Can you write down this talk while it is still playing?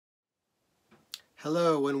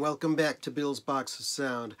Hello and welcome back to Bill's Box of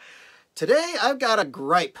Sound. Today I've got a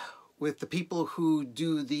gripe with the people who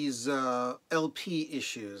do these LP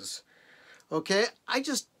issues. Okay, I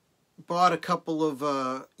just bought a couple of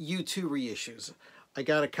U2 reissues. I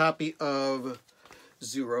got a copy of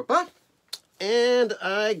Zooropa and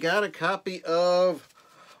I got a copy of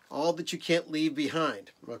All That You Can't Leave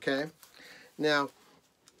Behind. Okay, now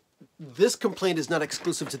this complaint is not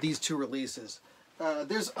exclusive to these two releases.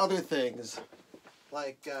 There's other things.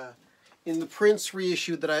 Like in the Prince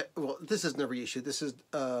reissue that well, this isn't a reissue. This is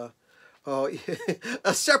a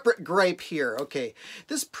separate gripe here. Okay,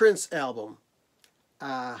 this Prince album,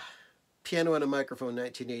 Piano and a Microphone,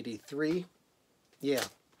 1983. Yeah.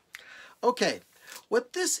 Okay,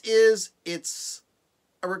 what this is, it's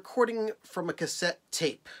a recording from a cassette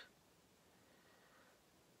tape.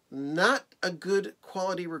 Not a good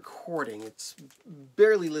quality recording. It's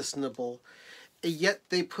barely listenable. Yet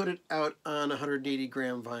they put it out on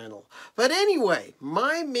 180-gram vinyl. But anyway,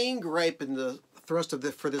 my main gripe in the thrust of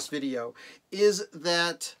for this video is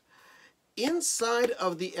that inside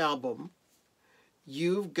of the album,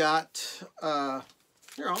 you've got,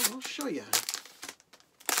 here, I'll show you.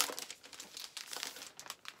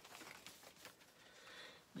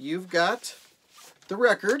 You've got the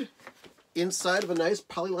record inside of a nice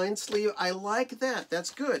polyline sleeve. I like that. That's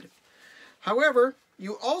good. However,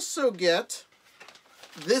 you also get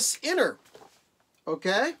this inner,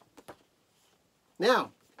 okay?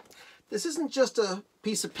 Now, this isn't just a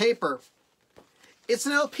piece of paper. It's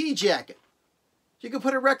an LP jacket. You can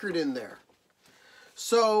put a record in there.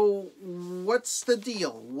 So, what's the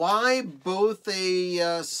deal? Why both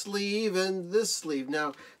a sleeve and this sleeve?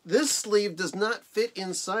 Now, this sleeve does not fit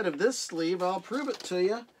inside of this sleeve. I'll prove it to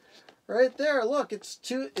you. Right there, look, it's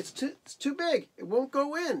too big. It won't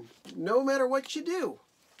go in, no matter what you do.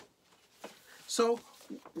 So,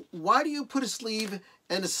 why do you put a sleeve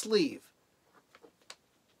and a sleeve?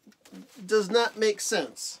 Does not make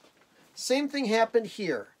sense. Same thing happened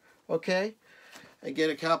here, okay? I get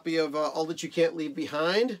a copy of All That You Can't Leave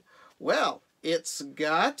Behind. Well, it's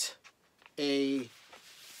got a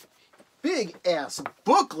big-ass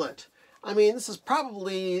booklet. I mean, this is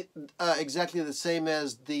probably exactly the same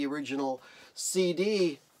as the original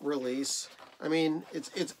CD release. I mean,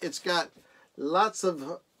 it's got lots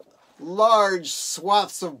of large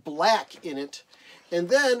swaths of black in it. And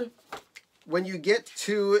then when you get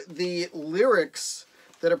to the lyrics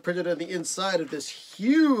that are printed on the inside of this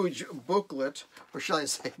huge booklet, or shall I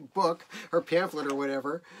say book, or pamphlet or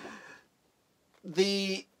whatever,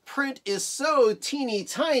 the print is so teeny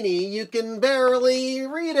tiny you can barely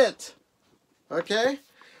read it. Okay?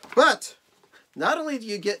 But not only do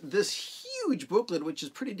you get this huge booklet, which is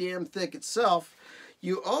pretty damn thick itself,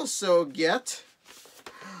 you also get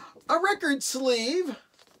a record sleeve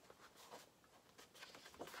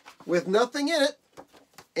with nothing in it,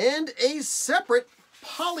 and a separate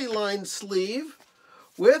polyline sleeve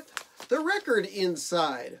with the record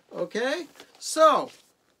inside. Okay? So,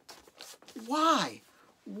 why?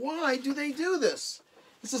 Why do they do this?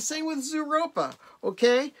 It's the same with Zooropa.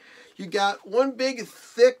 Okay? You got one big,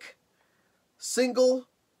 thick, single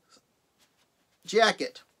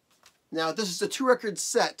jacket. Now, this is a 2-record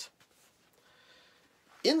set.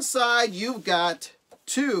 Inside, you've got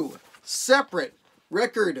 2 separate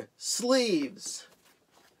record sleeves.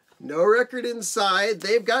 No record inside.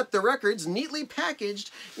 They've got the records neatly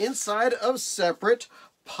packaged inside of separate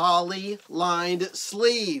poly-lined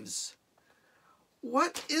sleeves.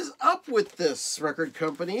 What is up with this, record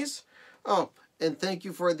companies? Oh, and thank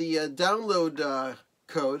you for the download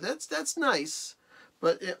code. That's nice.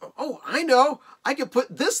 But, oh, I know. I could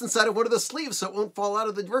put this inside of one of the sleeves so it won't fall out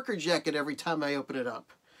of the record jacket every time I open it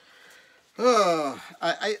up.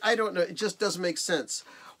 I don't know. It just doesn't make sense.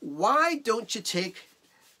 Why don't you take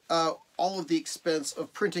all of the expense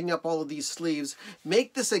of printing up all of these sleeves,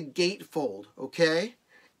 make this a gatefold, okay?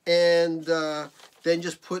 And then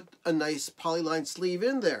just put a nice polyline sleeve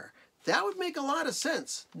in there. That would make a lot of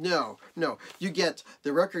sense. No. You get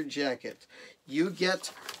the record jacket. You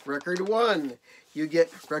get record 1. You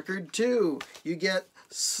get record 2. You get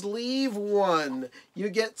sleeve 1. You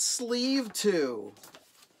get sleeve 2.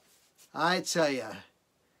 I tell you,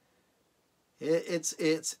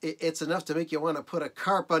 it's enough to make you want to put a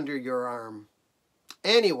carp under your arm.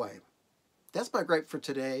 Anyway, that's my gripe for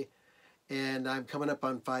today, and I'm coming up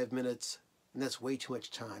on 5 minutes, and that's way too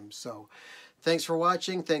much time. So, thanks for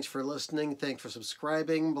watching, thanks for listening, thanks for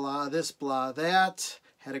subscribing, blah this, blah that.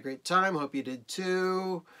 Had a great time, hope you did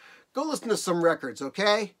too. Go listen to some records,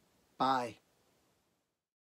 okay? Bye.